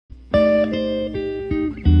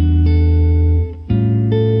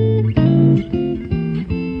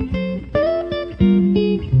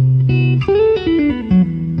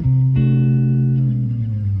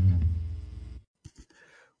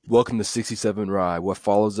welcome to 67 Rye, what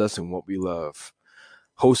follows us and what we love.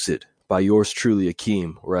 Hosted by yours truly,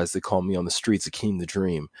 Akeem, or as they call me on the streets, Akeem the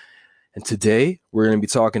Dream. And today, we're going to be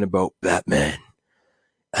talking about Batman.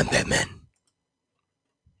 I'm Batman.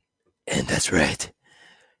 And that's right.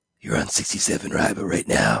 You're on 67 Rye, but right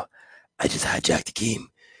now, I just hijacked Akeem.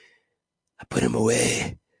 I put him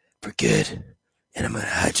away for good. And I'm going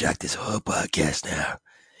to hijack this whole podcast now.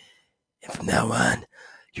 And from now on,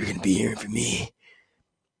 you're going to be hearing from me.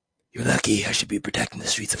 You're lucky. I should be protecting the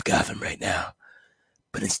streets of Gotham right now.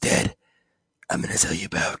 But instead, I'm going to tell you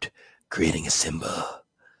about creating a symbol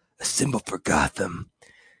for Gotham,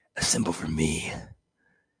 a symbol for me.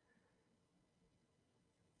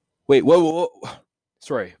 Wait, whoa.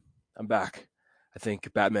 Sorry, I'm back. I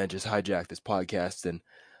think Batman just hijacked this podcast, and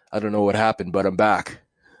I don't know what happened, but I'm back.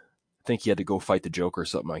 I think he had to go fight the Joker or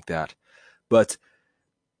something like that. But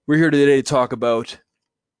we're here today to talk about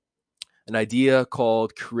an idea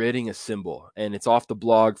called creating a symbol, and it's off the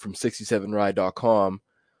blog from 67rye.com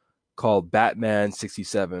called Batman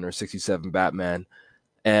 67 or 67 Batman.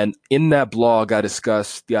 And in that blog, I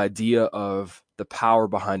discussed the idea of the power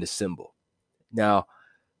behind a symbol. Now,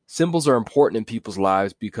 symbols are important in people's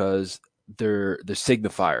lives because they're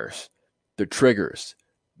signifiers, they're triggers.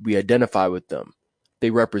 We identify with them.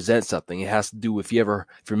 They represent something. It has to do with, if you're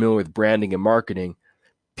familiar with branding and marketing,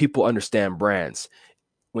 people understand brands.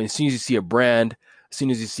 As soon as you see a brand, as soon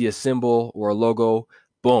as you see a symbol or a logo,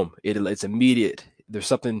 boom, it's immediate. There's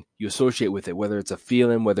something you associate with it, whether it's a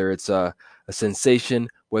feeling, whether it's a sensation,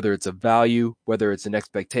 whether it's a value, whether it's an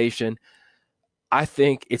expectation. I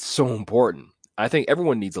think it's so important. I think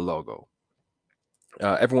everyone needs a logo.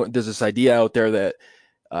 There's this idea out there that,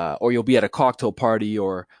 or you'll be at a cocktail party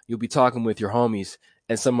or you'll be talking with your homies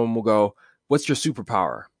and someone will go, "What's your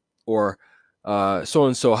superpower?" Or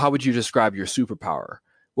so-and-so, how would you describe your superpower?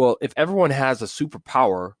 Well, if everyone has a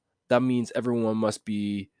superpower, that means everyone must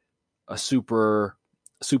be a super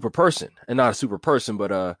person, and not a super person,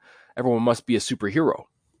 but everyone must be a superhero.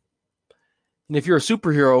 And if you're a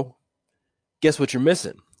superhero, guess what you're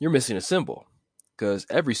missing? You're missing a symbol, because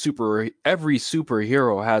every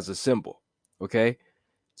superhero has a symbol. Okay,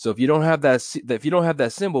 so if you don't have that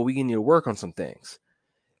symbol, we need to work on some things.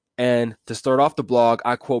 And to start off the blog,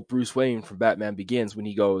 I quote Bruce Wayne from Batman Begins when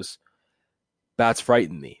he goes, "Bats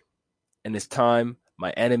frighten me, and it's time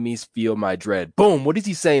my enemies feel my dread." Boom! What is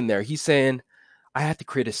he saying there? He's saying, I have to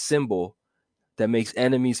create a symbol that makes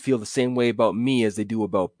enemies feel the same way about me as they do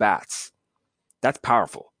about bats. That's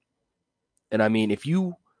powerful. And I mean, if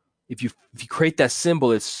you create that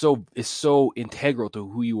symbol, it's so integral to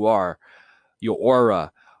who you are, your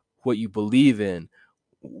aura, what you believe in,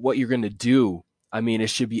 what you're going to do. I mean, it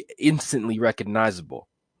should be instantly recognizable.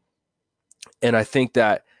 And I think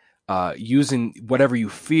that using whatever you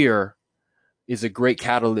fear is a great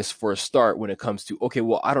catalyst for a start when it comes to, okay,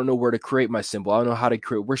 well, I don't know where to create my symbol. I don't know how to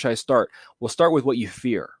create. Where should I start? Well, start with what you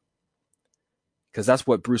fear, because that's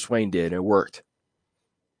what Bruce Wayne did, and it worked.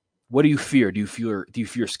 What do you fear? Do you fear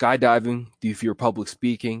skydiving? Do you fear public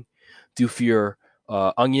speaking? Do you fear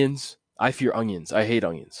onions? I fear onions. I hate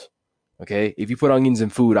onions. Okay, if you put onions in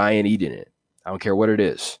food, I ain't eating it. I don't care what it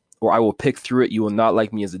is, or I will pick through it. You will not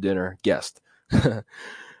like me as a dinner guest.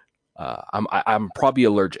 I'm probably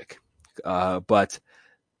allergic. But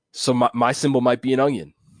so my symbol might be an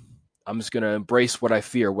onion. I'm just going to embrace what I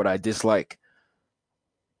fear, what I dislike.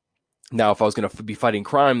 Now, if I was going to be fighting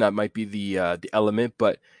crime, that might be the element.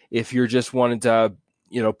 But if you're just wanting to,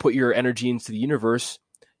 put your energy into the universe,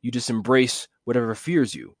 you just embrace whatever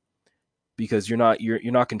fears you, because you're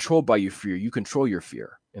not controlled by your fear. You control your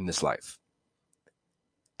fear in this life.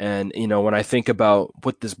 And, when I think about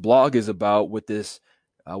what this blog is about, with this,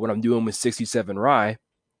 what I'm doing with 67 Rye,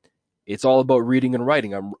 it's all about reading and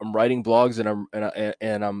writing. I'm writing blogs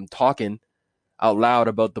and I'm talking out loud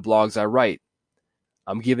about the blogs I write.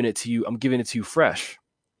 I'm giving it to you fresh,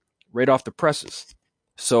 right off the presses.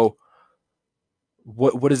 So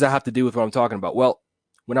what does that have to do with what I'm talking about? Well,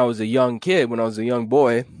 when I was a young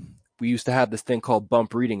boy, we used to have this thing called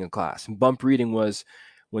bump reading in class. And bump reading was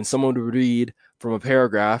when someone would read from a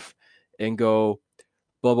paragraph and go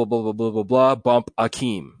blah blah blah blah blah blah blah, bump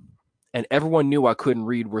Akeem. And everyone knew I couldn't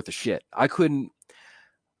read worth a shit. I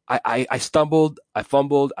stumbled, I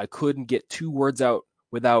fumbled, I couldn't get two words out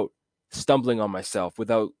without stumbling on myself,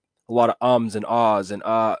 without a lot of ums and ahs, and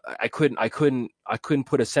I couldn't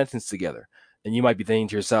put a sentence together. And you might be thinking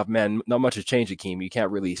to yourself, man, not much has changed, Akeem. You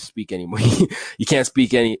can't really speak anymore. You can't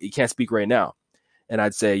speak right now. And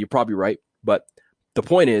I'd say you're probably right. But the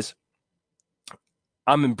point is,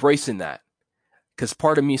 I'm embracing that, because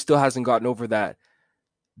part of me still hasn't gotten over that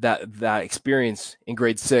that experience in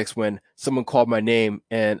grade 6 when someone called my name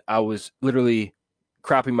and I was literally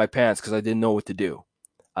crapping my pants because I didn't know what to do.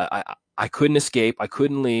 I couldn't escape. I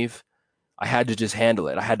couldn't leave. I had to just handle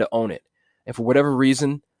it. I had to own it. And for whatever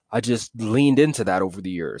reason, I just leaned into that over the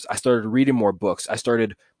years. I started reading more books. I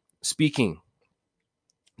started speaking,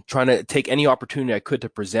 trying to take any opportunity I could to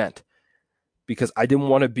present because I didn't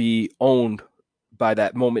want to be owned by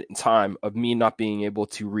that moment in time of me not being able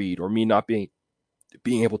to read or me not being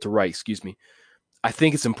able to write, excuse me. I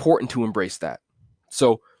think it's important to embrace that.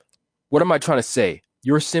 So what am I trying to say?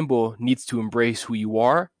 Your symbol needs to embrace who you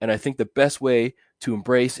are. And I think the best way to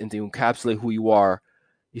embrace and to encapsulate who you are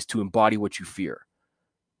is to embody what you fear.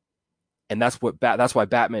 And that's why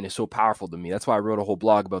Batman is so powerful to me. That's why I wrote a whole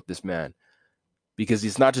blog about this man. Because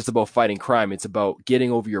it's not just about fighting crime. It's about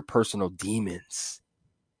getting over your personal demons.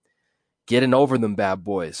 Getting over them bad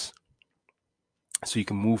boys. So you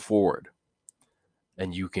can move forward.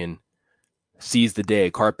 And you can seize the day,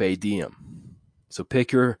 carpe diem. So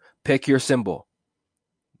pick your symbol.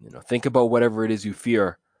 Think about whatever it is you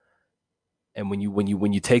fear, and when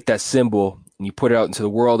you take that symbol and you put it out into the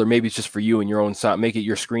world, or maybe it's just for you in your own side, make it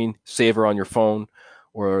your screen saver on your phone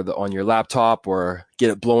or on your laptop, or get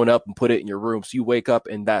it blown up and put it in your room. So you wake up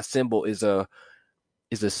and that symbol is a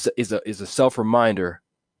self reminder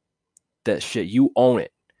that shit, you own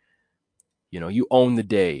it. You own the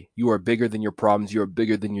day. You are bigger than your problems. You are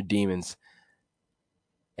bigger than your demons.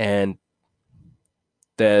 And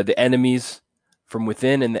the enemies from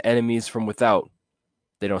within and the enemies from without,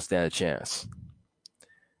 they don't stand a chance.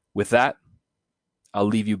 With that, I'll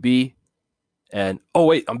leave you be. And, oh,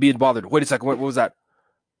 wait, I'm being bothered. Wait a second. What was that?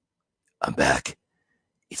 I'm back.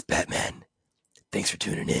 It's Batman. Thanks for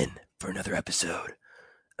tuning in for another episode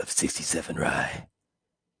of 67 Rye.